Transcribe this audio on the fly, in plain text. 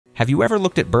Have you ever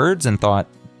looked at birds and thought,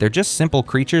 they're just simple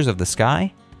creatures of the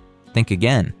sky? Think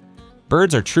again.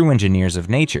 Birds are true engineers of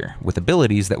nature with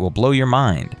abilities that will blow your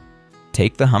mind.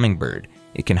 Take the hummingbird.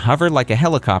 It can hover like a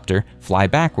helicopter, fly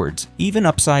backwards, even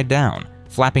upside down,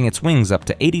 flapping its wings up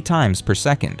to 80 times per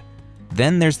second.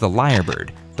 Then there's the lyrebird,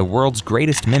 the world's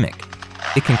greatest mimic.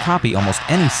 It can copy almost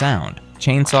any sound,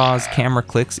 chainsaws, camera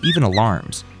clicks, even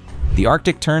alarms. The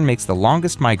Arctic tern makes the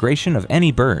longest migration of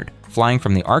any bird, flying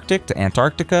from the Arctic to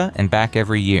Antarctica and back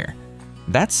every year.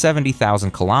 That's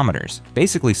 70,000 kilometers,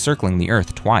 basically circling the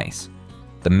Earth twice.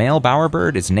 The male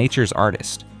bowerbird is nature's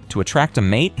artist. To attract a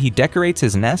mate, he decorates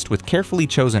his nest with carefully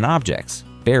chosen objects,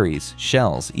 berries,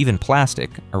 shells, even plastic,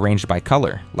 arranged by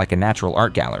color, like a natural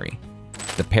art gallery.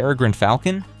 The peregrine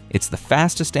falcon? It's the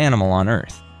fastest animal on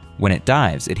Earth. When it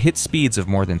dives, it hits speeds of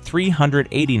more than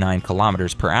 389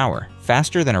 kilometers per hour,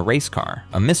 faster than a race car,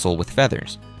 a missile with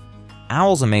feathers.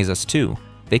 Owls amaze us too.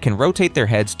 They can rotate their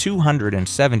heads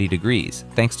 270 degrees,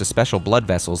 thanks to special blood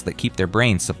vessels that keep their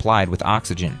brains supplied with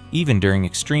oxygen, even during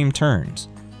extreme turns.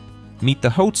 Meet the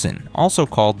hoatzin, also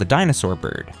called the dinosaur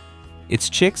bird. Its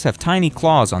chicks have tiny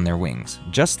claws on their wings,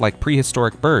 just like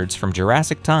prehistoric birds from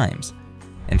Jurassic times.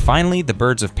 And finally, the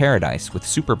birds of paradise with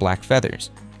super black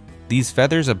feathers. These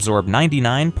feathers absorb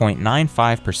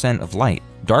 99.95% of light,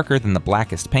 darker than the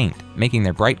blackest paint, making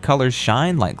their bright colors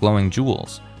shine like glowing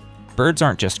jewels. Birds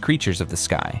aren't just creatures of the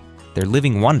sky. They're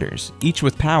living wonders, each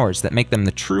with powers that make them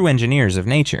the true engineers of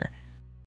nature.